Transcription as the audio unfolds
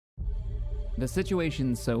The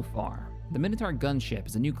situation so far. The Minotaur gunship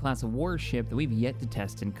is a new class of warship that we've yet to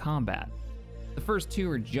test in combat. The first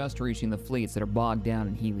two are just reaching the fleets that are bogged down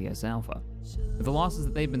in Helios Alpha. With the losses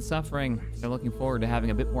that they've been suffering, they're looking forward to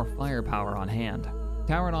having a bit more firepower on hand.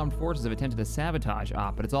 Tower and armed forces have attempted to sabotage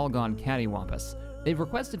Op, but it's all gone cattywampus. They've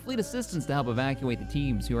requested fleet assistance to help evacuate the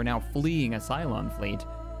teams who are now fleeing a Cylon fleet.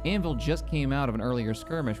 Anvil just came out of an earlier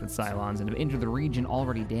skirmish with Cylons and have entered the region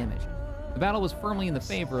already damaged. The battle was firmly in the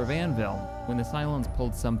favor of Anvil when the Cylons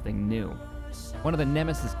pulled something new. One of the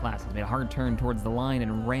Nemesis classes made a hard turn towards the line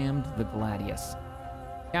and rammed the Gladius.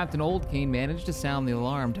 Captain Oldkane managed to sound the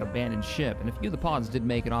alarm to abandon ship, and a few of the pods did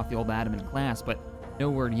make it off the old Adamant class, but no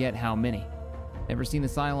word yet how many. Never seen the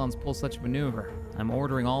Cylons pull such a maneuver. I'm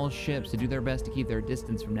ordering all ships to do their best to keep their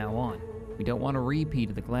distance from now on. We don't want a repeat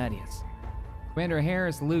of the Gladius. Commander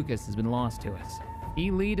Harris Lucas has been lost to us. He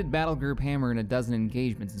leaded Battle Group Hammer in a dozen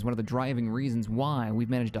engagements and is one of the driving reasons why we've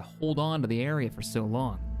managed to hold on to the area for so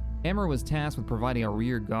long. Hammer was tasked with providing a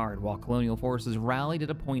rear guard while Colonial forces rallied at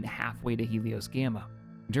a point halfway to Helios Gamma.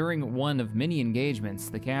 During one of many engagements,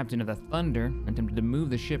 the captain of the Thunder attempted to move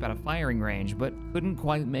the ship out of firing range, but couldn't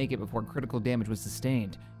quite make it before critical damage was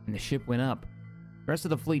sustained, and the ship went up. The rest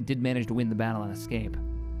of the fleet did manage to win the battle and escape.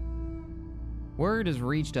 Word has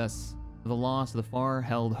reached us of the loss of the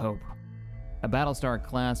Far-Held Hope, a Battlestar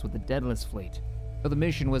class with the Deadless fleet. Though the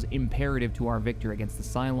mission was imperative to our victory against the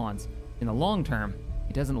Cylons, in the long term,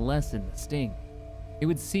 it doesn't lessen the sting. It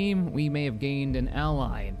would seem we may have gained an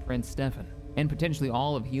ally in Prince Stefan, and potentially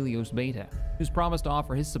all of Helios Beta, who's promised to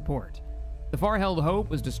offer his support. The Far-Held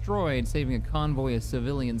Hope was destroyed, saving a convoy of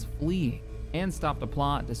civilians fleeing, and stopped a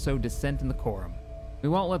plot to sow dissent in the Quorum. We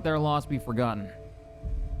won't let their loss be forgotten.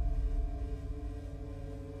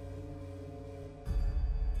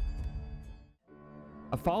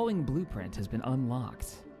 A following blueprint has been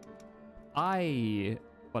unlocked. I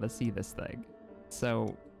want to see this thing.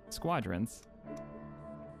 So, squadrons.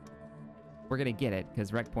 We're gonna get it,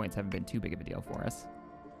 because rec points haven't been too big of a deal for us.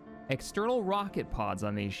 External rocket pods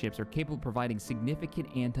on these ships are capable of providing significant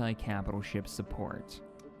anti-capital ship support.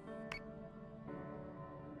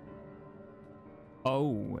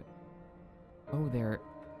 Oh, they're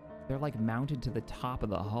like mounted to the top of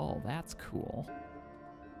the hull. That's cool.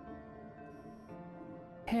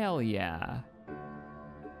 Hell yeah.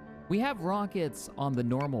 We have rockets on the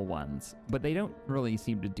normal ones, but they don't really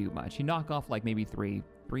seem to do much. You knock off like maybe 3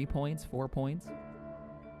 points, 4 points.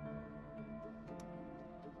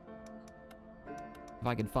 If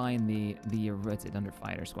I can find the what's it, under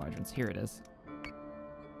fighter squadrons. Here it is.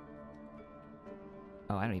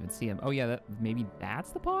 Oh, I don't even see him. Oh yeah, maybe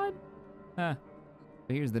that's the pod? Huh.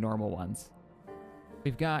 But here's the normal ones.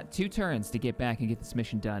 We've got 2 turns to get back and get this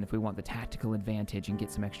mission done if we want the tactical advantage and get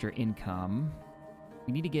some extra income.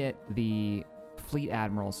 We need to get the fleet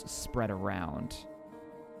admirals spread around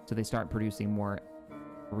so they start producing more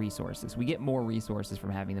resources. We get more resources from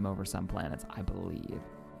having them over some planets, I believe.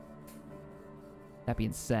 That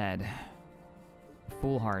being said,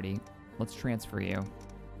 foolhardy, let's transfer you.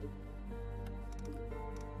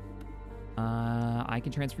 I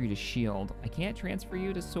can transfer you to Shield. I can't transfer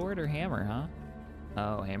you to Sword or Hammer, huh?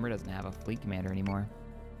 Oh, Hammer doesn't have a fleet commander anymore.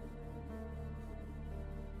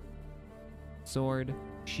 Sword,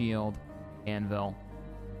 Shield, Anvil.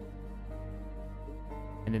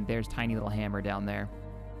 And then there's tiny little Hammer down there.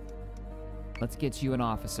 Let's get you an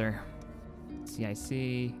officer.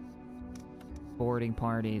 CIC. Boarding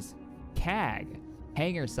parties. CAG.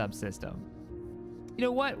 Hangar subsystem. You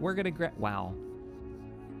know what? We're gonna wow.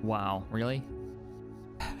 Wow, really?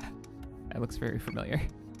 That looks very familiar.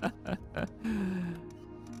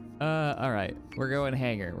 Alright. We're going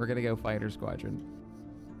hangar. We're gonna go fighter squadron.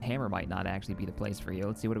 Hammer might not actually be the place for you.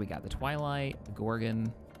 Let's see, what do we got? The Twilight, the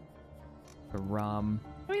Gorgon, the Rum.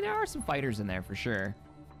 I mean, there are some fighters in there for sure.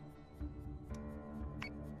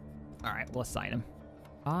 Alright, we'll assign him.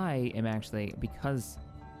 I am actually, because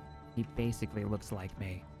he basically looks like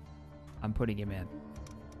me, I'm putting him in.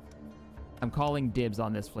 I'm calling dibs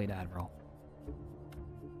on this fleet admiral.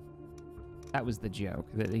 That was the joke,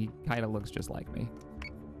 that he kind of looks just like me.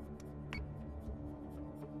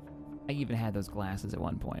 I even had those glasses at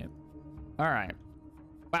one point. All right.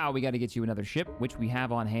 Wow, we got to get you another ship, which we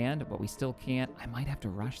have on hand, but we still can't. I might have to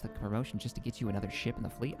rush the promotion just to get you another ship in the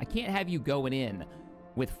fleet. I can't have you going in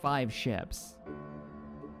with 5 ships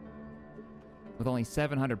with only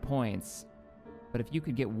 700 points. But if you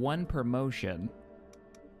could get 1 promotion,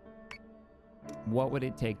 what would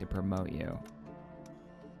it take to promote you?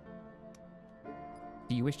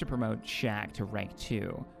 Do you wish to promote Shaq to rank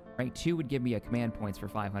 2? Rank 2 would give me a command points for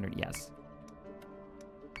 500, yes.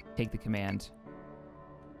 Take the command.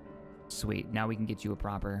 Sweet, now we can get you a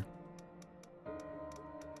proper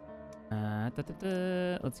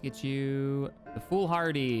Let's get you the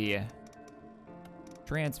Foolhardy.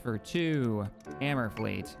 Transfer to Hammer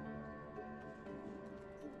Fleet.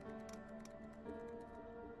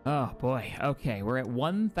 Oh boy. Okay, we're at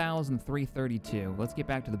 1,332. Let's get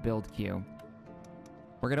back to the build queue.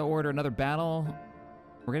 We're gonna order another battle.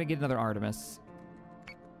 We're gonna get another Artemis.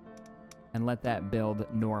 And let that build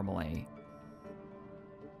normally.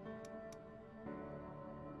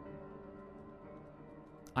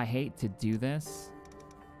 I hate to do this,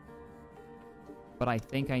 but I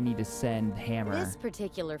think I need to send Hammer. This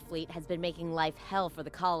particular fleet has been making life hell for the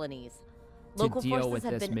colonies. Local deal forces with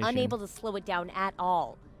have this been mission. unable to slow it down at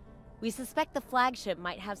all. We suspect the flagship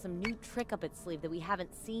might have some new trick up its sleeve that we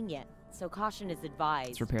haven't seen yet, so caution is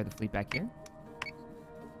advised. Let's repair the fleet back here.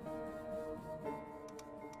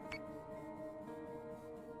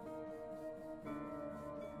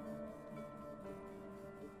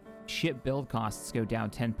 Ship build costs go down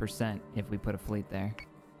 10% if we put a fleet there.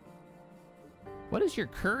 What is your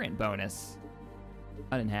current bonus?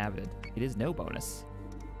 Uninhabited. It is no bonus.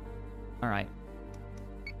 All right.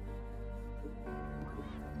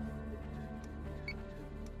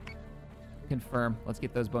 Confirm. Let's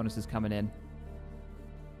get those bonuses coming in.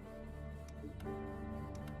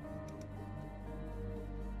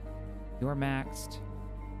 You're maxed.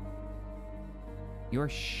 You're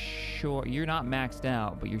short. You're not maxed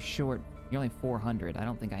out, but you're short. You're only 400. I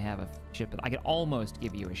don't think I have a ship. I could almost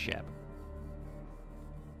give you a ship.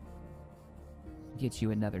 Get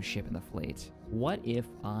you another ship in the fleet. What if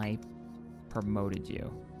I promoted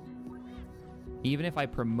you? Even if I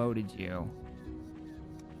promoted you,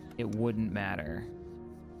 it wouldn't matter.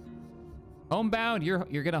 Homebound,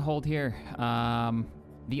 you're gonna hold here.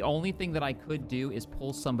 The only thing that I could do is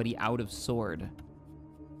pull somebody out of Sword.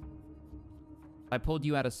 If I pulled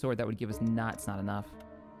you out of Sword, that would give us it's not enough.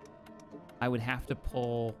 I would have to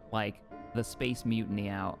pull, like, the Space Mutiny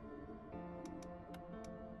out.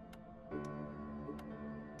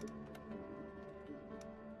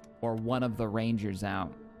 Or one of the Rangers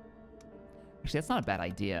out. Actually, that's not a bad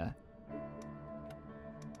idea.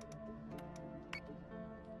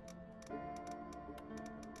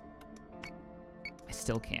 I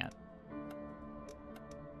still can't.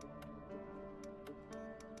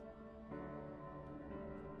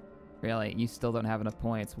 Really? You still don't have enough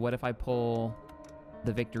points. What if I pull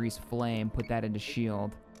the Victory's Flame, put that into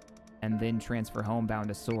Shield, and then transfer Homebound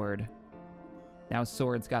to Sword? Now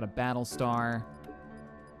Sword's got a Battlestar,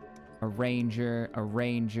 a Ranger,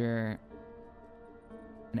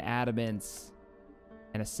 an Adamance,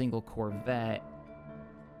 and a single Corvette.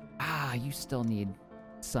 Ah, you still need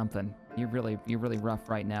something. You're really rough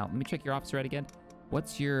right now. Let me check your officer out again.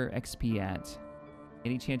 What's your XP at?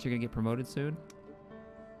 Any chance you're gonna get promoted soon?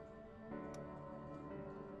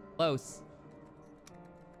 Close.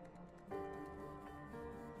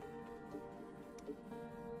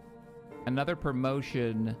 Another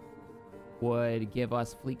promotion would give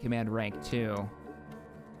us Fleet Command rank 2.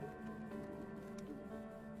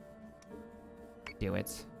 Do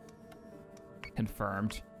it.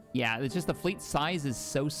 Confirmed. Yeah, it's just the fleet size is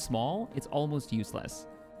so small, it's almost useless.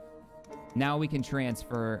 Now we can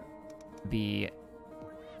transfer the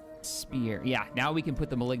spear. Yeah, now we can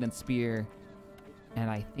put the Malignant Spear and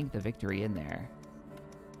I think the Victory in there.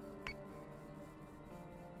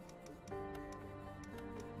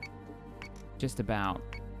 Just about.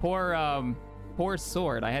 Poor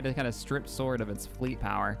Sword. I had to kind of strip Sword of its fleet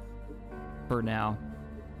power for now.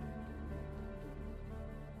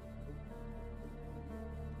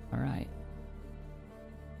 All right.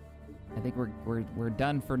 I think we're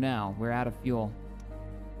done for now. We're out of fuel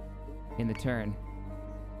in the turn.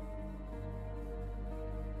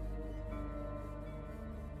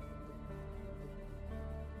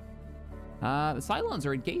 The Cylons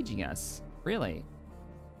are engaging us. Really?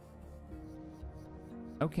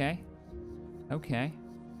 Okay. Okay.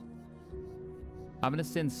 I'm gonna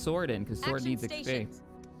send Sword in because Sword needs XP.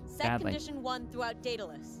 Set badly. condition 1 throughout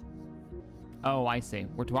Daedalus. Oh, I see.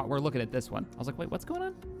 We're looking at this one. I was like, wait, what's going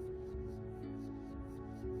on?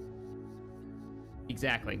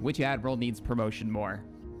 Exactly. Which admiral needs promotion more?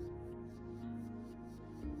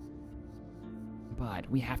 But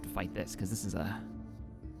we have to fight this because this is a...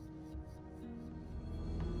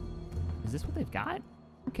 Is this what they've got?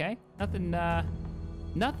 Okay.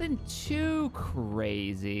 Nothing too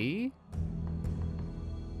crazy.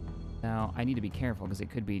 Now, I need to be careful because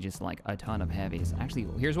it could be just like a ton of heavies. Actually,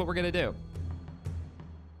 here's what we're gonna do.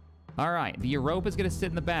 All right, the Europa's gonna sit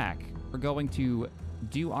in the back. We're going to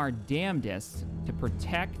do our damnedest to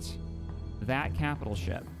protect that capital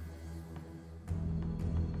ship.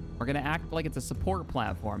 We're gonna act like it's a support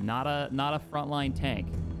platform, not a frontline tank.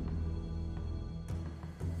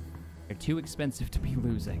 They're too expensive to be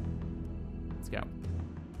losing. Let's go.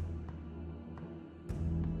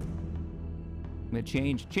 I'm gonna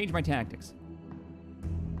change my tactics.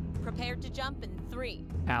 Prepared to jump in 3.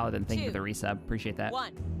 Paladin, thank you for 2, the resub. Appreciate that.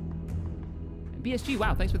 1. And BSG,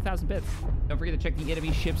 wow, thanks for the 1,000 bits. Don't forget to check the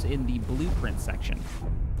enemy ships in the blueprint section.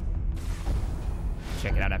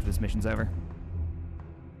 Check it out after this mission's over.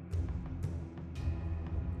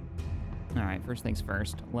 All right, first things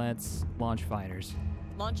first. Let's launch fighters.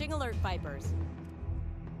 Launching alert Vipers.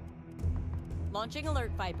 Launching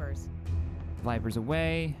alert Vipers. Vipers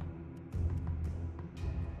away.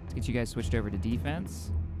 Let's get you guys switched over to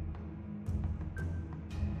defense.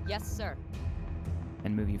 Yes, sir.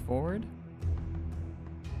 And move you forward.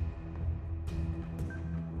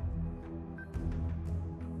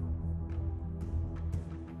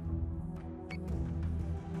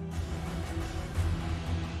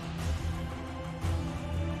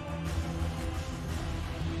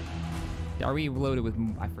 Are we loaded with...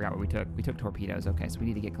 I forgot what we took. We took torpedoes. Okay, so we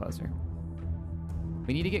need to get closer.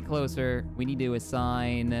 We need to get closer. We need to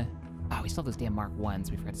assign... Oh, we still have those damn Mark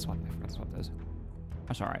 1s. I forgot to swap those.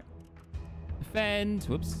 That's all right. Defend.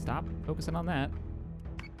 Whoops, stop focusing on that.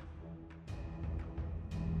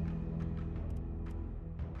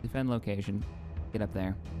 Defend location. Get up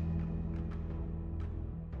there.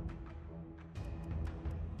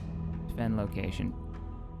 Defend location.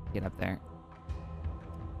 Get up there.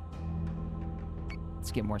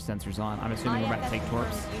 Let's get more sensors on. I'm assuming we're about to take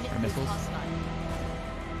torps or missiles.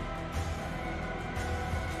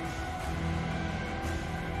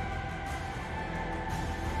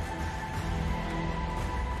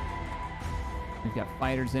 We've got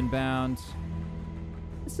fighters inbound.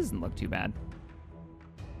 This doesn't look too bad.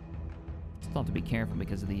 Still have to be careful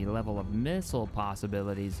because of the level of missile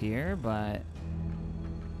possibilities here, but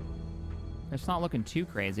it's not looking too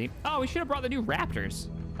crazy. Oh, we should have brought the new Raptors.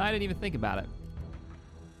 I didn't even think about it.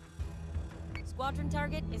 Squadron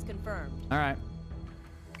target is confirmed. All right.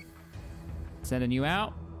 Sending you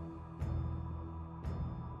out.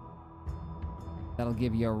 That'll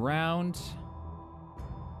give you a round.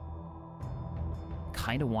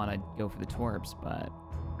 Kind of want to go for the torps, but...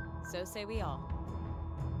 So say we all.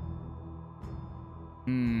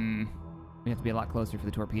 We have to be a lot closer for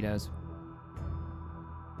the torpedoes.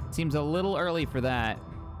 Seems a little early for that.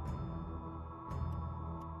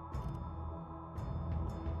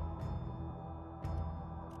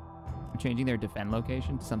 I'm changing their defend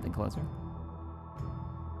location to something closer.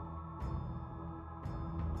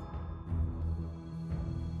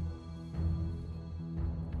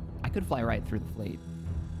 I could fly right through the fleet.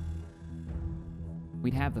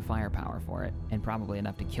 We'd have the firepower for it, and probably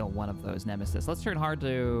enough to kill one of those Nemesis. Let's turn hard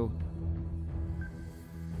to...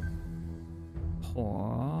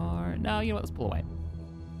 Or... No, you know what? Let's pull away.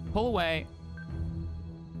 Pull away.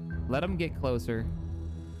 Let them get closer.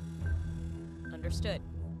 Understood.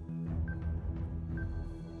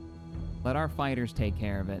 Let our fighters take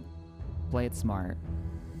care of it. Play it smart.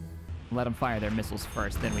 Let them fire their missiles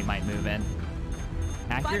first, then we might move in.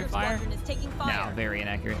 Accurate fire? Squadron is taking fire. No, very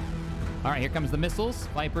inaccurate. All right, here comes the missiles.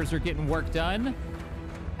 Vipers are getting work done.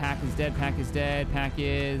 Pack is dead, Pack is dead, Pack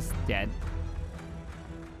is dead.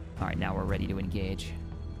 All right, now we're ready to engage.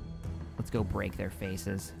 Let's go break their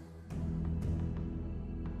faces.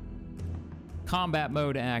 Combat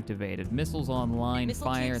mode activated. Missiles online. Missile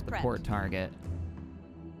fire teams at the prepped. port target.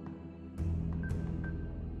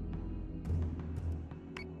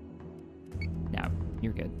 No,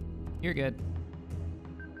 you're good. You're good.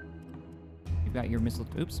 You've got your missile...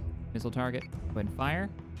 Oops. Missile target. Go ahead and fire.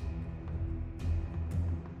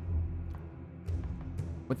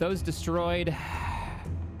 With those destroyed,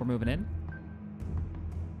 we're moving in.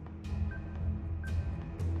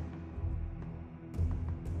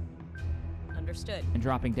 Understood. And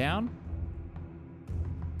dropping down.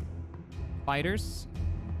 Fighters.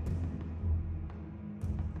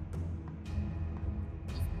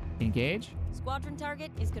 Engage. Squadron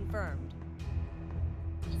target is confirmed.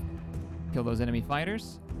 Kill those enemy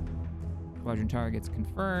fighters. Squadron targets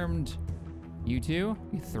confirmed. You two,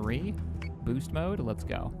 you three. Boost mode, let's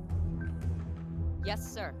go.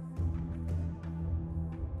 Yes, sir.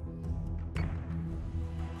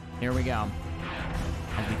 Here we go.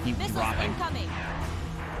 As we keep Missiles dropping. incoming.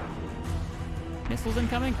 Missiles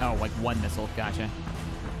incoming? Oh, like one missile, gotcha.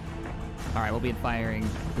 All right, we'll be in firing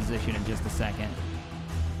position in just a second.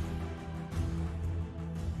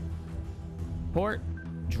 Port,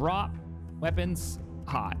 drop, weapons,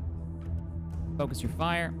 hot. Focus your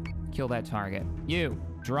fire, kill that target. You,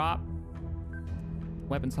 drop,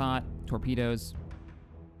 weapons hot, torpedoes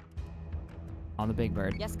on the Big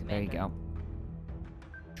Bird. Yes, Commander. There you go.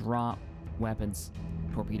 Drop, weapons.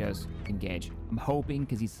 Torpedoes, engage. I'm hoping,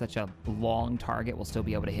 because he's such a long target, we'll still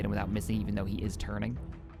be able to hit him without missing, even though he is turning.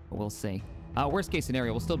 But we'll see. Worst case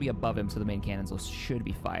scenario, we'll still be above him, so the main cannons should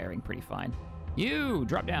be firing pretty fine. You,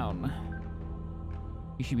 drop down.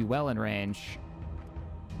 You should be well in range.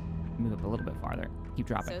 Move up a little bit farther. Keep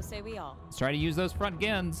dropping. So say we all. Let's try to use those front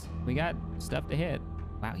guns. We got stuff to hit.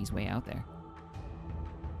 Wow, he's way out there.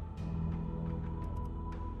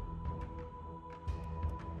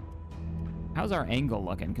 How's our angle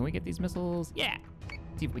looking? Can we get these missiles? Yeah.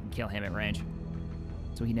 See if we can kill him at range.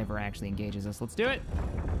 So he never actually engages us. Let's do it.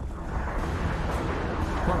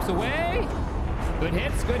 Corpse away. Good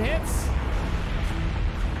hits, good hits.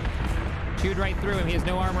 Chewed right through him. He has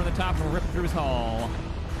no armor on the top and we'll rip through his hull.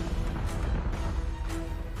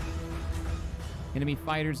 Enemy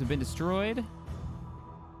fighters have been destroyed.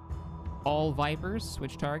 All Vipers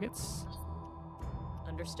switch targets.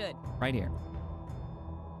 Understood. Right here.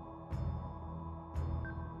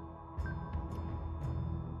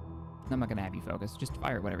 I'm not gonna have you focus. Just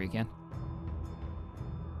fire whatever you can.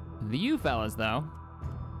 The you fellas, though.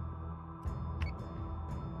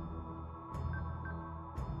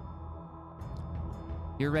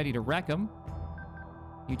 You're ready to wreck them.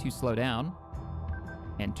 You two slow down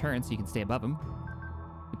and turn so you can stay above them.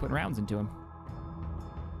 You put rounds into him.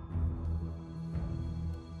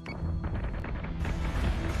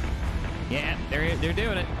 Yeah, they're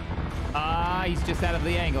doing it. He's just out of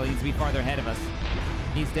the angle. He needs to be farther ahead of us.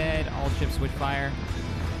 He's dead. All ships switch fire.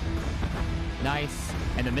 Nice.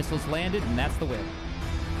 And the missiles landed, and that's the win.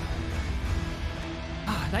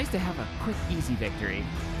 Nice to have a quick, easy victory.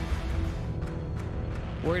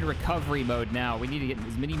 We're in recovery mode now. We need to get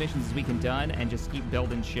as many missions as we can done and just keep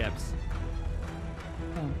building ships.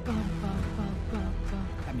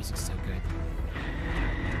 That music's so good.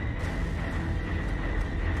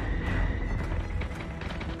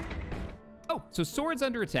 Oh, so Sword's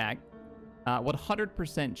under attack.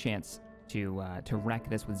 100% chance to wreck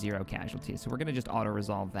this with 0 casualties. So we're gonna just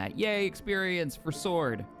auto-resolve that. Yay, experience for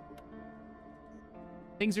Sword.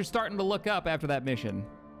 Things are starting to look up after that mission.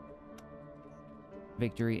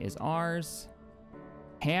 Victory is ours.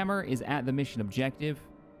 Hammer is at the mission objective.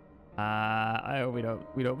 I hope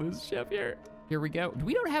we don't lose ship here. Here we go.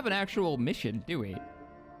 We don't have an actual mission, do we?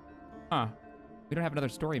 Huh. We don't have another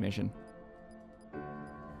story mission.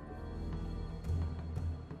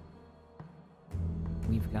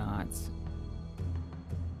 We've got...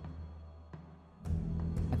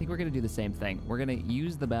 I think we're gonna do the same thing. We're gonna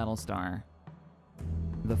use the Battlestar,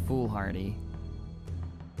 the Foolhardy,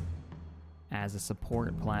 as a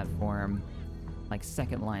support platform, like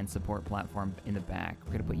second line support platform in the back.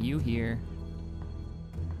 We're gonna put you here,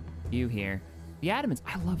 you here. The Adamants,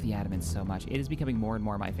 I love the Adamants so much. It is becoming more and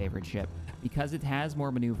more my favorite ship because it has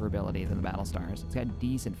more maneuverability than the Battlestars. It's got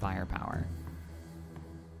decent firepower.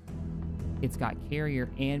 It's got carrier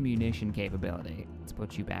and munition capability. Let's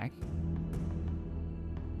put you back.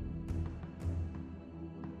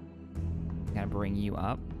 Gotta bring you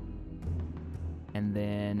up. And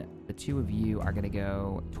then the two of you are gonna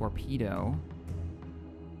go torpedo.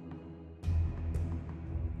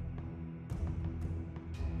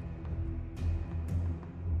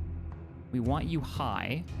 We want you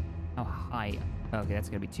high. How high? Okay, that's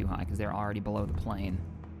gonna be too high because they're already below the plane.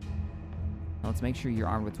 Let's make sure you're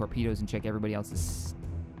armed with torpedoes and check everybody else's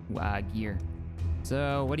gear.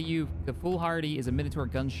 So, what do you... The Foolhardy is a Minotaur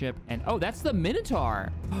gunship, and... Oh, that's the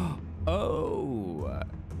Minotaur! Oh!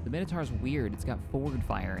 The Minotaur's weird. It's got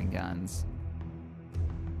forward-firing guns.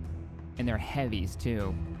 And they're heavies,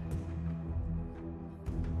 too.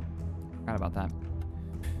 Forgot about that.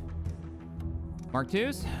 Mark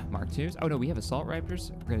IIs? Mark IIs. Oh, no, we have Assault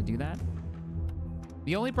Raptors. We're gonna do that.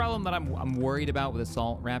 The only problem that I'm worried about with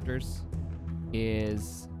Assault Raptors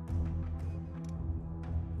is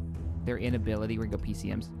their inability, we're gonna go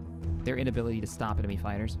PCMs, their inability to stop enemy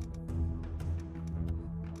fighters.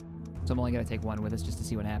 So I'm only gonna take one with us just to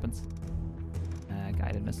see what happens.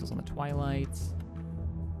 Guided missiles on the Twilight.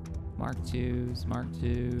 Mark IIs, Mark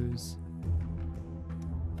IIs.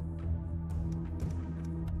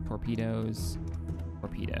 Torpedoes,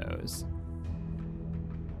 torpedoes.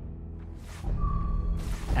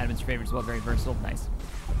 Adamant's your favorite as well, very versatile, nice.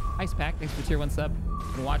 Ice Pack, thanks for tier 1 sub.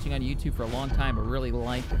 Been watching on YouTube for a long time, but really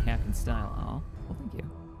like the captain style. Oh, well, thank you.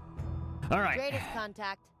 All right. Greatest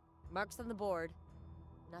contact. Marks on the board.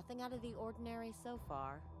 Nothing out of the ordinary so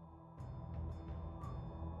far.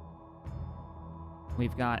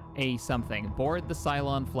 We've got a something. Board the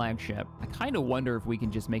Cylon flagship. I kind of wonder if we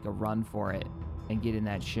can just make a run for it and get in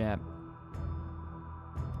that ship.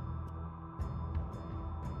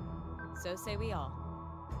 So say we all.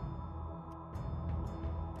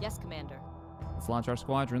 Yes, Commander. Let's launch our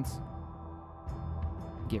squadrons.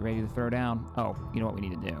 Get ready to throw down. Oh, you know what we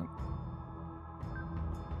need to do?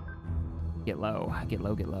 Get low, get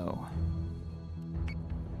low, get low.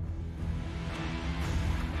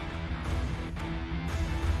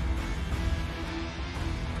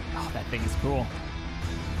 Oh, that thing is cool.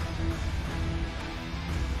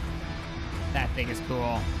 That thing is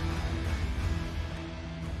cool.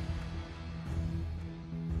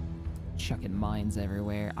 Chucking mines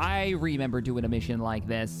everywhere. I remember doing a mission like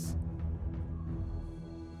this.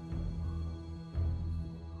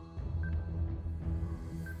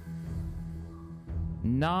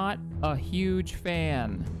 Not a huge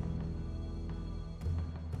fan.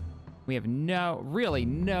 We have really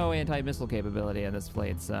no anti-missile capability in this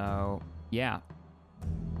fleet, so yeah.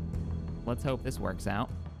 Let's hope this works out.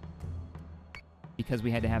 Because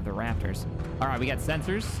we had to have the Raptors. All right, we got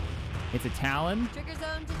sensors. It's a Talon. Trigger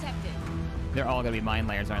zone detected. They're all gonna be mine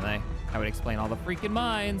layers, aren't they? I would explain all the freaking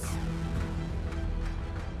mines.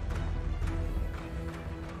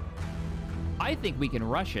 I think we can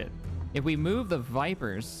rush it. If we move the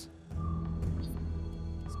Vipers.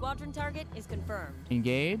 Squadron target is confirmed.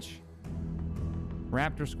 Engage.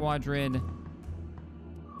 Raptor Squadron.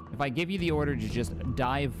 If I give you the order to just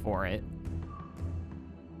dive for it.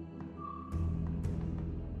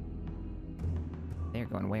 They're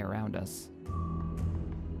going way around us.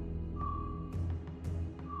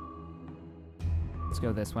 Let's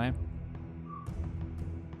go this way.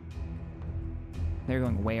 They're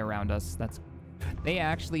going way around us. They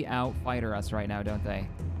actually outfighter us right now, don't they?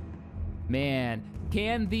 Man,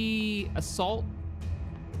 can the assault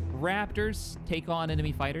Raptors take on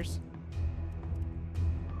enemy fighters?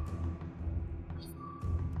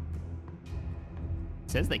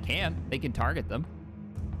 It says they can. They can target them.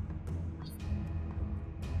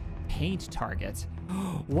 Paint target.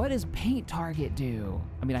 What does paint target do?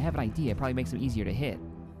 I mean, I have an idea. It probably makes them easier to hit.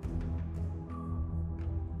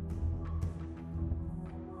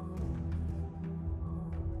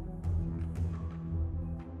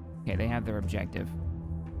 Okay, they have their objective.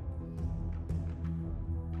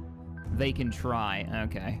 They can try.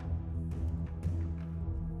 Okay.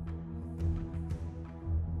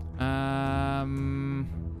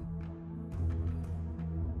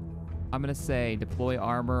 I'm gonna say deploy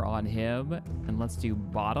armor on him, and let's do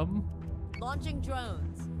bottom. Launching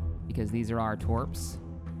drones. Because these are our torps.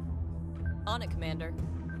 On it, Commander.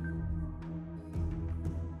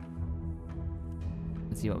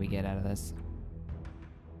 Let's see what we get out of this.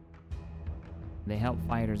 They help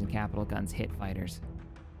fighters and capital guns hit fighters.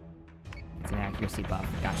 It's an accuracy buff.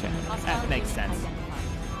 Gotcha. That makes sense.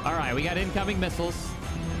 All right, we got incoming missiles.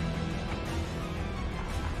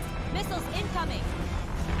 Missiles incoming.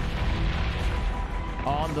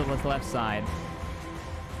 On the left side.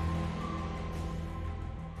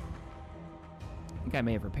 I think I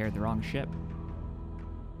may have repaired the wrong ship.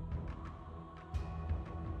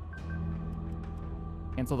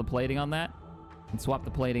 Cancel the plating on that and swap the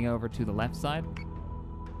plating over to the left side.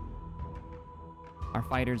 Our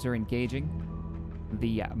fighters are engaging.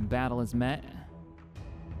 The battle is met.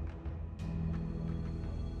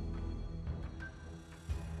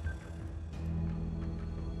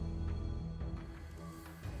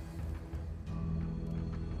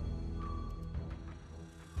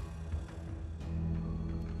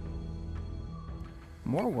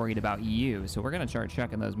 More worried about you, so we're gonna start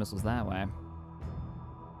checking those missiles that way.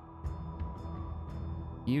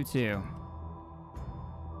 You too.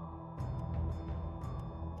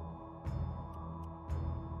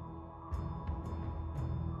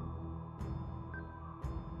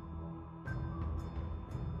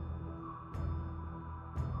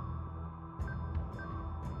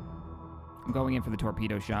 I'm going in for the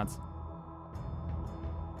torpedo shots.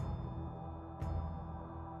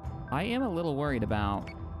 I am a little worried about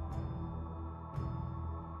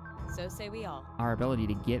So say we all. our ability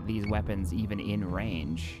to get these weapons even in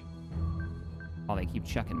range while they keep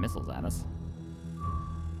chucking missiles at us.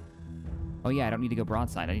 Oh yeah, I don't need to go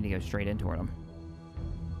broadside. I need to go straight in toward them.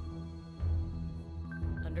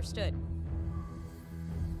 Understood.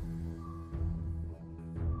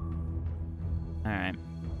 All right.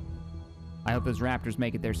 I hope those Raptors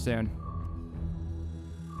make it there soon.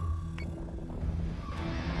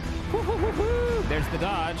 Woo-hoo-hoo-hoo! There's the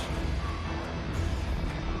dodge.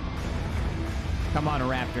 Come on,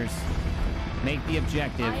 Raptors. Make the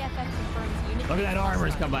objective. IFF confirms unit. Look at that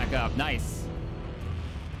armor's come back up. Nice.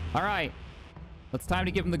 All right. It's time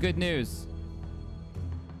to give them the good news.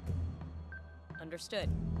 Understood.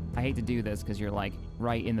 I hate to do this because you're like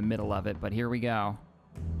right in the middle of it, but here we go.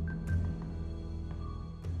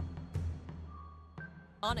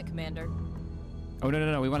 On it, Commander. Oh,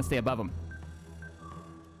 no. We want to stay above them.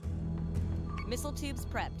 Missile tubes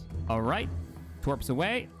prepped. All right. Torps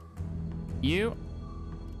away. You.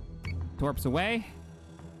 Torps away.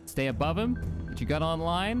 Stay above him. Get your gun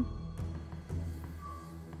online.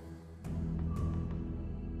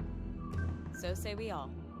 So say we all.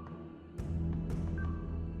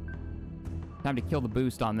 Time to kill the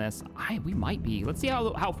boost on this. We might be. Let's see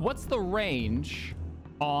what's the range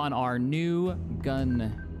on our new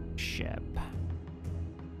gun ship.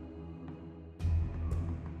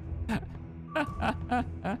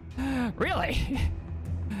 Really?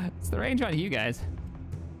 It's the range on you guys.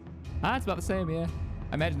 It's about the same, yeah.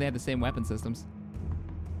 I imagine they have the same weapon systems.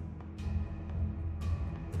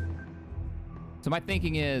 So my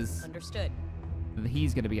thinking is... Understood. that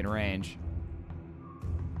he's going to be in range.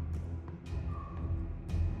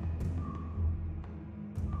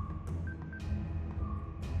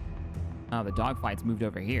 Oh, the dogfight's moved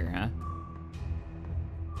over here, huh?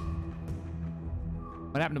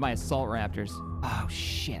 What happened to my assault raptors? Oh,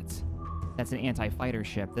 shit. That's an anti-fighter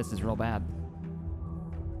ship. This is real bad.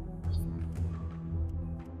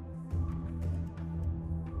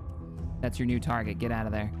 That's your new target. Get out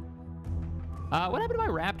of there. What happened to my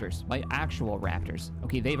raptors? My actual raptors.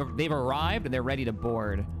 Okay, they've arrived and they're ready to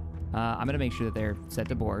board. I'm gonna make sure that they're set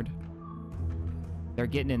to board. They're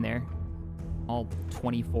getting in there. All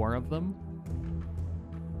 24 of them.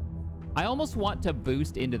 I almost want to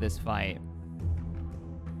boost into this fight.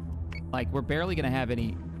 Like, we're barely gonna have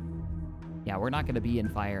any... Yeah, we're not gonna be in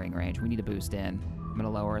firing range. We need to boost in. I'm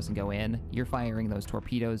gonna lower us and go in. You're firing those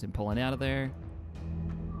torpedoes and pulling out of there.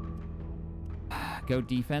 Go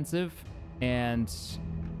defensive and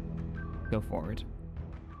go forward.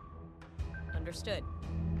 Understood.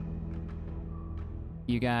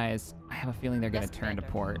 You guys, I have a feeling they're gonna turn to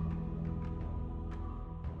port.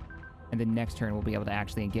 And the next turn we'll be able to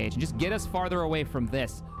actually engage and just get us farther away from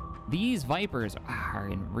this. These Vipers are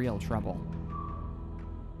in real trouble.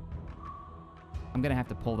 I'm gonna have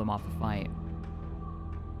to pull them off the fight.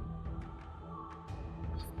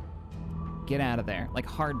 Get out of there. Like,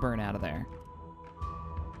 hard burn out of there.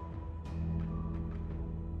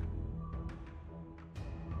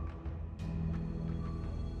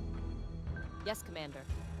 Yes, Commander.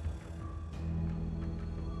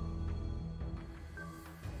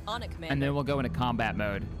 On it, Commander. And then we'll go into combat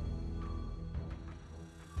mode.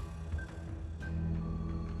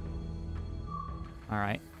 All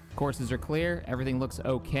right. Courses are clear. Everything looks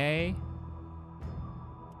okay.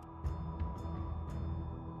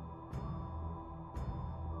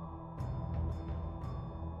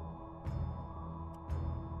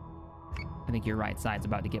 I think your right side's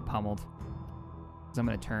about to get pummeled. So I'm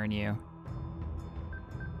going to turn you.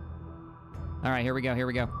 All right, here we go. Here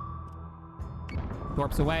we go.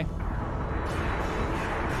 Torps away.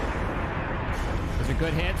 Those are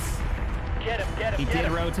good hits. Get him, get him, He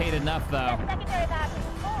did rotate enough, though. Secondary battery,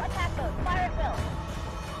 full attack mode, fire at will.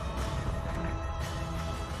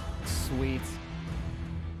 Sweet.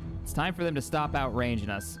 It's time for them to stop outranging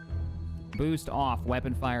us. Boost off.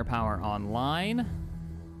 Weapon firepower online.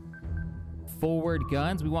 Forward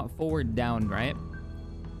guns. We want forward down, right?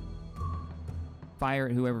 Fire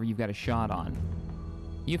at whoever you've got a shot on.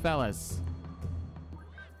 You fellas.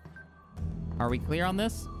 Are we clear on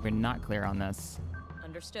this? We're not clear on this.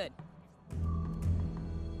 Understood.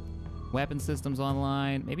 Weapon systems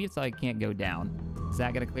online. Maybe it's like can't go down. Is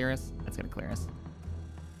that gonna clear us? That's gonna clear us.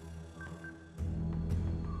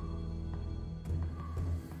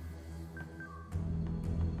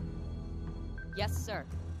 Yes, sir.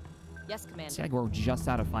 Yes, Commander. See, like we're just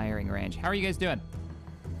out of firing range. How are you guys doing?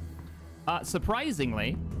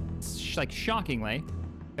 Surprisingly, like shockingly,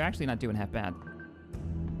 they're actually not doing half bad.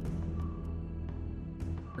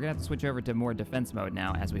 We're gonna have to switch over to more defense mode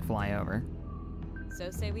now as we fly over. So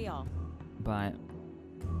say we all. But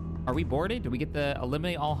are we boarded? Did we get the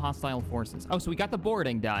eliminate all hostile forces? Oh, so we got the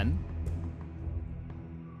boarding done.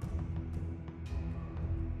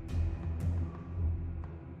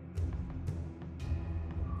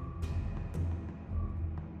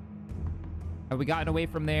 Have we gotten away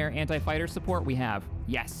from their anti-fighter support? We have.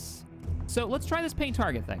 Yes. So let's try this paint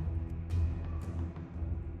target thing.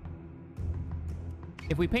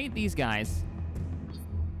 If we paint these guys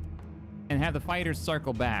and have the fighters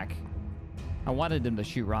circle back, I wanted them to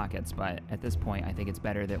shoot rockets, but at this point, I think it's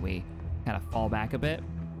better that we kind of fall back a bit.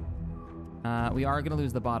 We are going to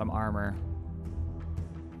lose the bottom armor.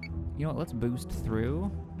 You know what? Let's boost through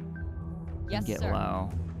Yes, and get sir. low.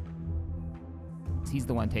 He's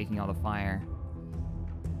the one taking all the fire.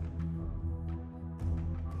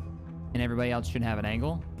 And everybody else should have an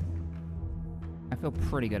angle. I feel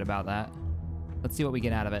pretty good about that. Let's see what we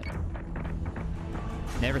get out of it.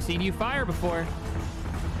 Never seen you fire before.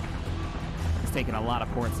 He's taking a lot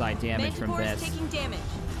of port side damage from Manticore this. is taking damage.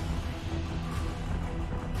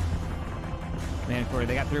 Manticore,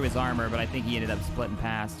 they got through his armor, but I think he ended up splitting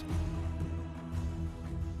past.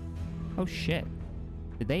 Oh shit.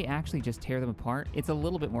 Did they actually just tear them apart? It's a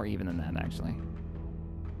little bit more even than that, actually.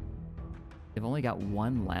 They've only got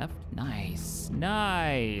one left. Nice.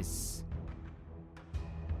 Nice.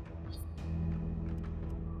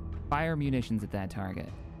 Fire munitions at that target.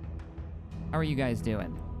 How are you guys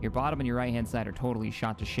doing? Your bottom and your right-hand side are totally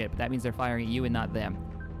shot to shit, but that means they're firing at you and not them.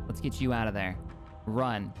 Let's get you out of there.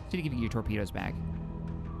 Run. Just to give you your torpedoes back.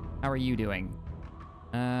 How are you doing?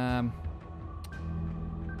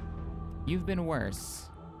 You've been worse.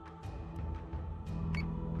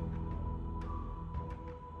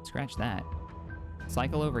 Scratch that.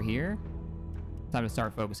 Cycle over here. Time to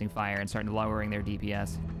start focusing fire and starting lowering their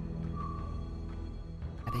DPS.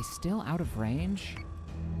 Are they still out of range?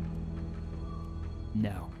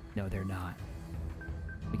 No. No, they're not.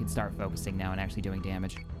 We can start focusing now and actually doing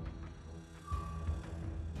damage.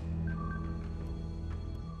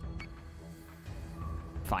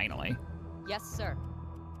 Finally. Yes, sir.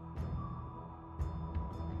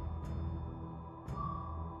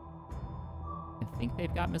 I think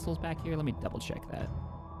they've got missiles back here. Let me double check that.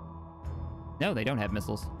 No, they don't have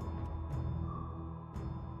missiles.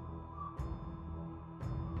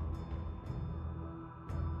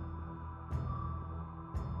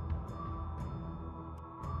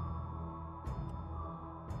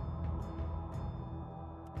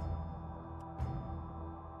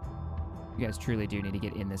 You guys truly do need to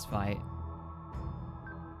get in this fight.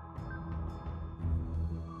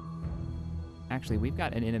 Actually, we've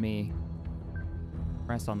got an enemy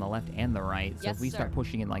pressed on the left and the right, so Yes, if we sir. start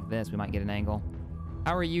pushing in like this, we might get an angle.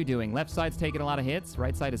 How are you doing? Left side's taking a lot of hits.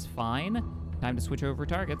 Right side is fine. Time to switch over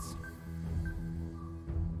targets.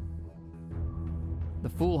 The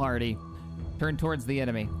foolhardy. Turn towards the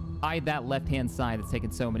enemy. Hide that left-hand side that's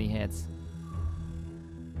taken so many hits.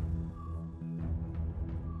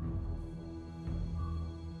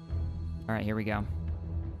 All right, here we go.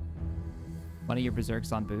 One of your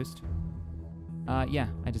berserks on boost. Yeah,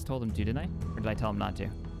 I just told him to, didn't I? Or did I tell him not to?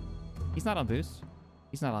 He's not on boost.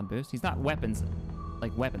 He's not on boost. He's not weapons,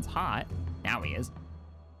 like weapons hot. Now he is.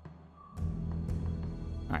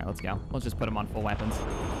 All right, let's go. Let's just put him on full weapons.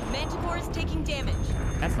 Manticore is taking damage.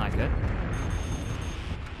 That's not good.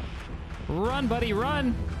 Run, buddy,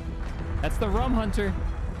 run! That's the Rum Hunter.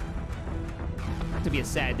 It's to be a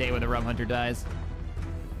sad day when the Rum Hunter dies.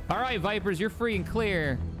 All right, Vipers, you're free and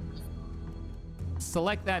clear.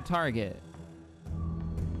 Select that target.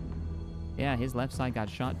 Yeah, his left side got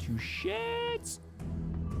shot to shit.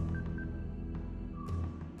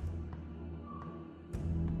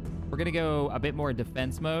 We're gonna go a bit more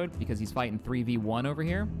defense mode because he's fighting 3v1 over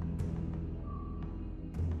here.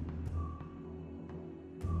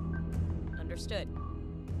 Understood.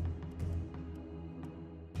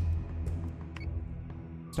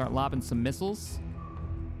 Start lobbing some missiles.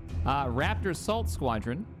 Raptor Assault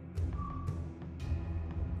Squadron.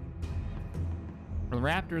 The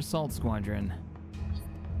Raptor Assault Squadron.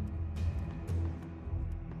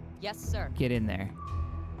 Yes, sir. Get in there.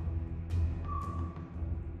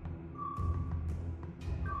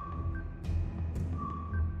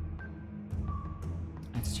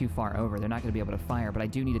 That's too far over. They're not going to be able to fire, but I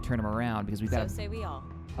do need to turn them around because we've So got say we all.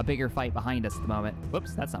 a bigger fight behind us at the moment.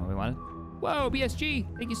 Whoops, that's not what we wanted. Whoa,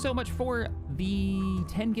 BSG, thank you so much for the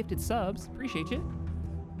 10 gifted subs. Appreciate you.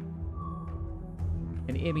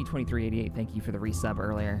 And Ep16, thank you for the resub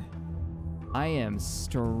earlier. I am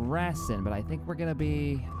stressing, but I think we're gonna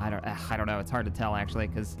be, I don't know, it's hard to tell actually,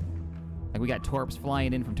 because like we got torps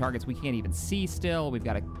flying in from targets we can't even see still. We've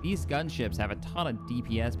got these gunships have a ton of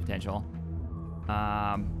DPS potential.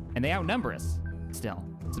 And they outnumber us still,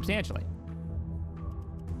 substantially.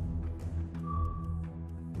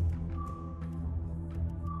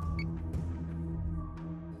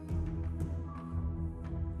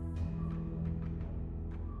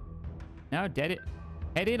 Now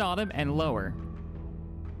head in on him and lower.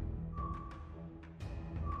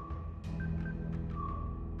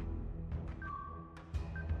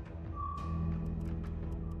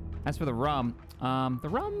 As for the Rum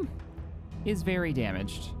is very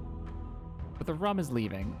damaged, but the Rum is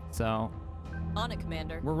leaving, so On it,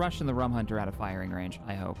 Commander. we're rushing the Rum Hunter out of firing range,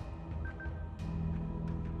 I hope.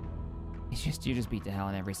 It's just, you just beat to hell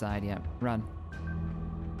on every side, yeah. Run.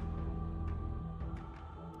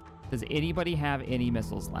 Does anybody have any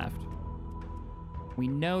missiles left? We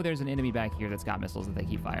know there's an enemy back here that's got missiles that they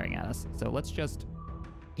keep firing at us. So let's just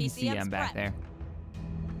ECM back there.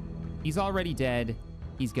 He's already dead.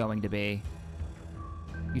 He's going to be.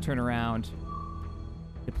 You turn around.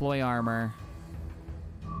 Deploy armor.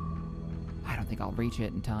 I don't think I'll reach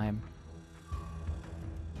it in time.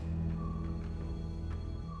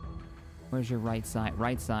 Where's your right side?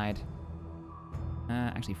 Right side.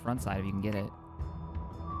 Actually, front side if you can get it.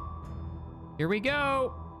 Here we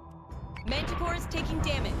go! Manticore is taking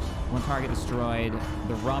damage. One target destroyed.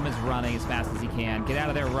 The Rum is running as fast as he can. Get out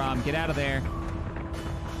of there, Rum. Get out of there.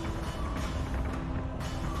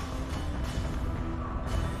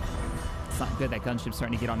 It's not good. That gunship's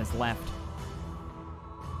starting to get on his left.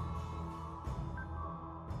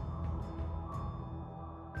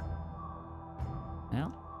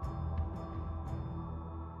 Well.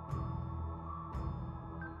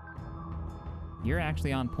 You're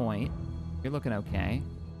actually on point. You're looking okay.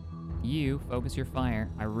 You focus your fire.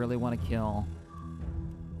 I really want to kill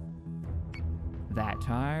that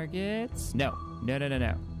target. No. No, no, no,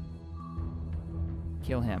 no.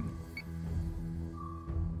 Kill him.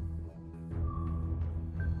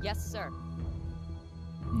 Yes, sir.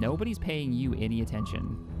 Nobody's paying you any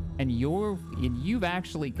attention. And you've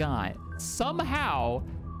actually got, somehow,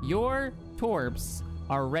 your torps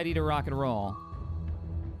are ready to rock and roll.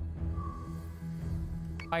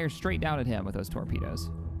 Fire straight down at him with those torpedoes.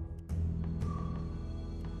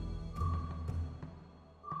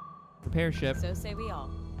 Repair ship. So say we all.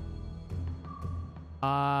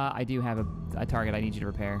 I do have a target I need you to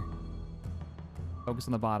repair. Focus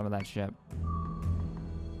on the bottom of that ship.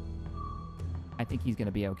 I think he's gonna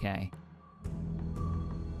be okay.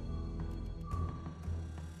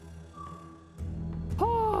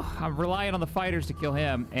 Oh, I'm relying on the fighters to kill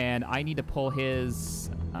him, and I need to pull his...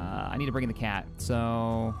 I need to bring in the cat.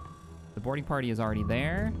 So the boarding party is already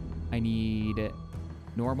there. I need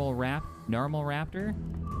normal raptor.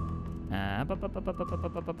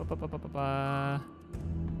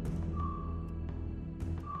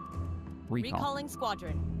 Recalling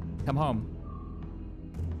squadron. Come home.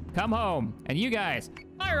 Come home. And you guys,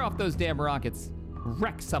 fire off those damn rockets.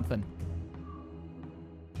 Wreck something.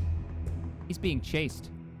 He's being chased.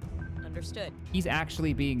 Understood. He's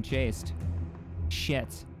actually being chased.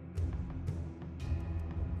 Shit.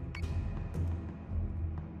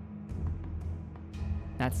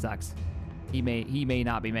 That sucks. He may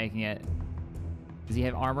not be making it. Does he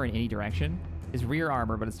have armor in any direction? His rear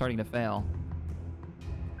armor, but it's starting to fail.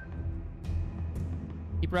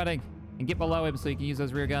 Keep running and get below him so you can use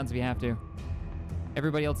those rear guns if you have to.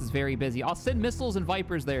 Everybody else is very busy. I'll send missiles and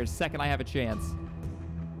Vipers there the second I have a chance.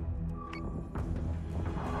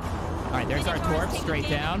 All right, there's our torp straight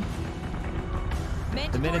down.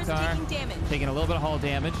 The Minotaur taking a little bit of hull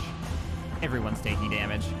damage. Everyone's taking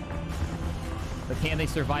damage. But can they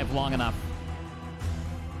survive long enough?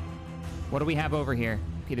 What do we have over here?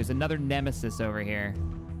 Okay, there's another Nemesis over here.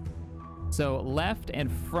 So left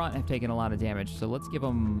and front have taken a lot of damage. So let's give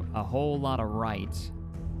them a whole lot of right.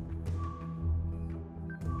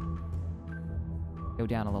 Go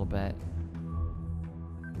down a little bit.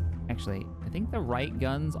 Actually, I think the right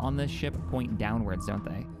guns on this ship point downwards, don't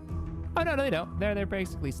they? Oh, no, they don't. They're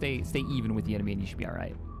basically stay even with the enemy and you should be all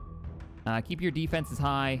right. Keep your defenses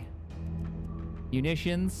high.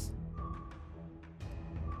 Munitions.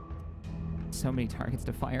 So many targets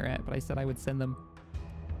to fire at, but I said I would send them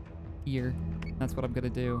here. That's what I'm gonna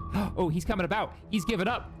do. Oh, he's coming about. He's given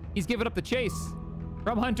up. He's given up the chase.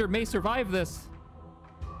 Rum Hunter may survive this.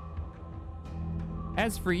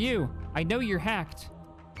 As for you, I know you're hacked.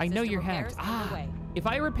 I know you're hacked. If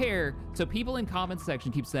I repair, so people in comments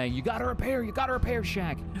section keep saying, you gotta repair,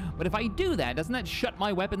 Shaq. But if I do that, doesn't that shut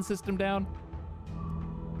my weapon system down?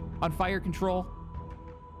 On fire control?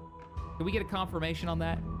 Can we get a confirmation on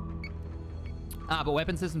that? But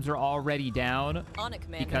weapon systems are already down on it,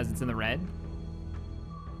 Commander. Because it's in the red.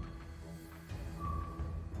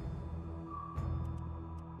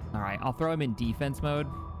 All right, I'll throw him in defense mode.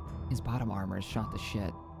 His bottom armor has shot the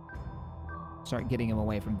shit. Start getting him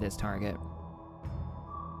away from this target.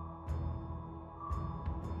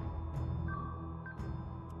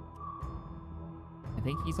 I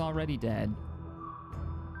think he's already dead.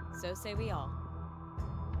 So say we all.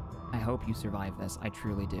 I hope you survive this. I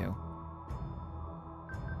truly do.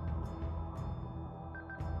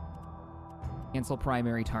 Cancel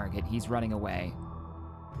primary target. He's running away.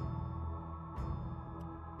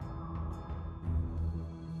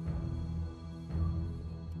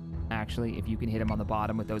 Actually, if you can hit him on the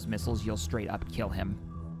bottom with those missiles, you'll straight up kill him.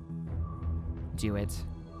 Do it.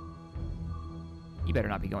 You better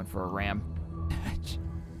not be going for a ram.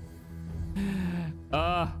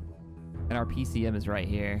 And our PCM is right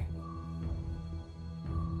here.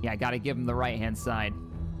 Yeah, I gotta give him the right-hand side.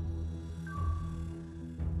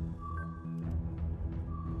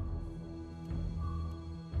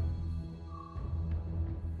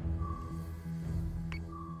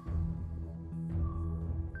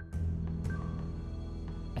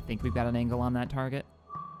 think we've got an angle on that target.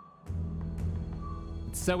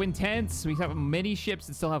 It's so intense. We have many ships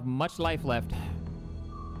that still have much life left.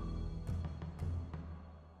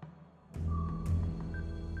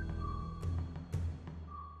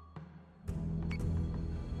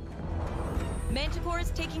 Manticore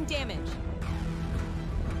is taking damage.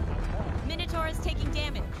 Minotaur is taking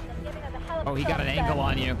damage. Oh, he got an angle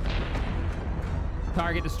on you.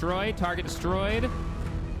 Target destroyed. Target destroyed.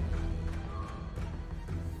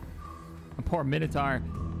 Poor Minotaur.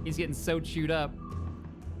 He's getting so chewed up.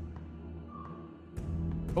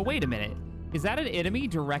 But wait a minute. Is that an enemy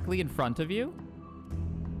directly in front of you?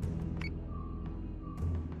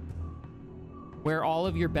 Where all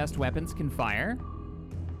of your best weapons can fire?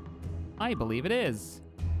 I believe it is.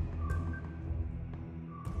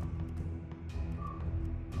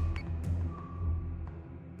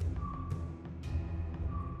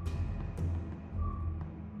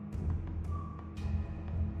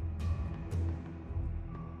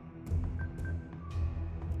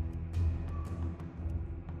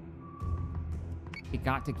 You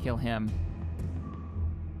got to kill him.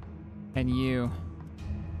 And you.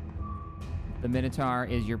 The Minotaur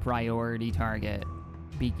is your priority target.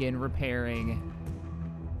 Begin repairing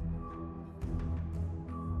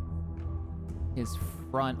his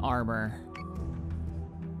front armor.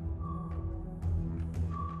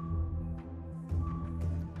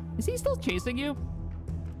 Is he still chasing you?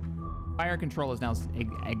 Fire control is now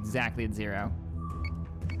exactly at 0.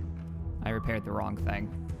 I repaired the wrong thing.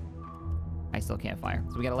 I still can't fire.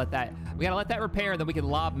 So we gotta let that repair, then we can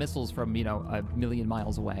lob missiles from, you know, a million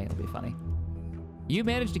miles away. It'll be funny. You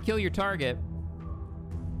managed to kill your target.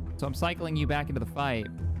 So I'm cycling you back into the fight.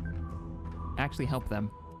 Actually help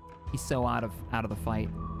them. He's so out of the fight.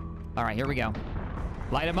 All right, here we go.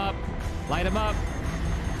 Light him up. Light him up.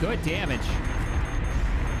 Good damage.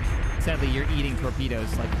 Sadly, you're eating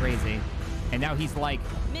torpedoes like crazy. And now he's like...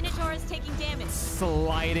 Minotaur is taking damage.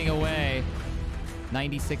 Sliding away.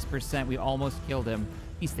 96%. We almost killed him.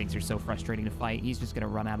 These things are so frustrating to fight. He's just going to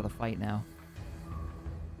run out of the fight now.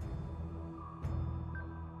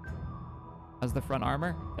 How's the front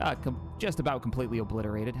armor? Just about completely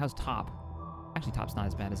obliterated. How's top? Actually, top's not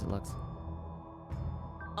as bad as it looks.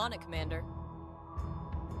 On it, Commander.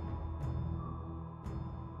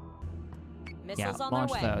 Missiles on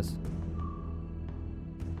launch their way. those.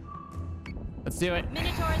 Let's do it.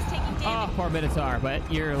 Minotaur is taking damage. Oh, poor Minotaur,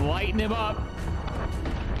 but you're lighting him up.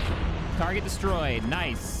 Target destroyed.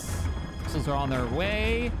 Nice. Missiles are on their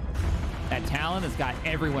way. That Talon has got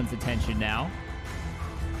everyone's attention now.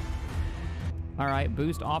 All right,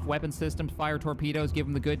 boost off weapon systems, fire torpedoes, give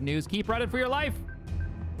them the good news. Keep running for your life.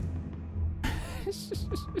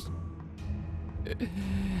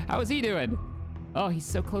 How is he doing? Oh, he's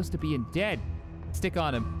so close to being dead. Stick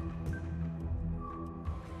on him.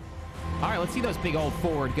 All right, let's see those big old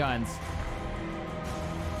forward guns.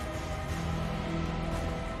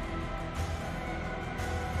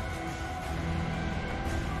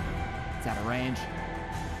 It's out of range.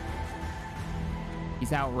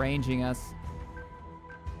 He's outranging us.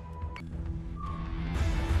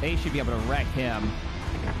 They should be able to wreck him.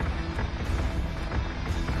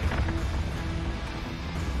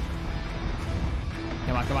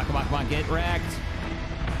 Come on, come on, come on, come on. Get wrecked.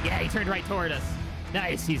 Yeah, he turned right toward us.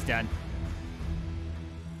 Nice, he's done.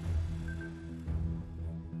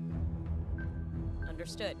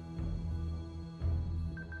 Understood.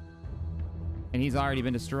 And he's already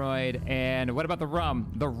been destroyed. And what about the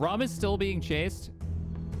rum? The rum is still being chased.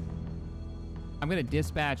 I'm going to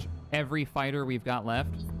dispatch every fighter we've got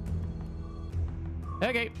left.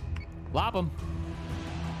 Okay, lop him.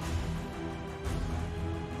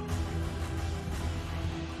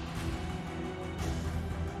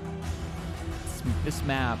 This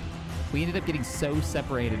map, we ended up getting so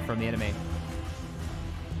separated from the enemy.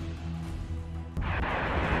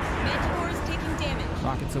 Manticore is taking damage.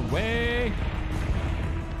 Rockets away.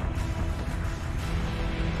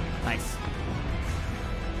 Nice.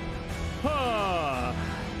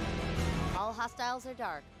 All hostiles are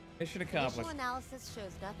dark. Mission accomplished. Initial analysis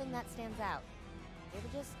shows nothing that stands out. They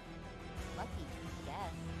were just lucky, I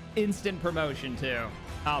guess. Instant promotion, too.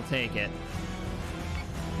 I'll take it.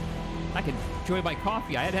 I could enjoy my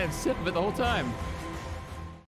coffee. I had to have a sip of it the whole time.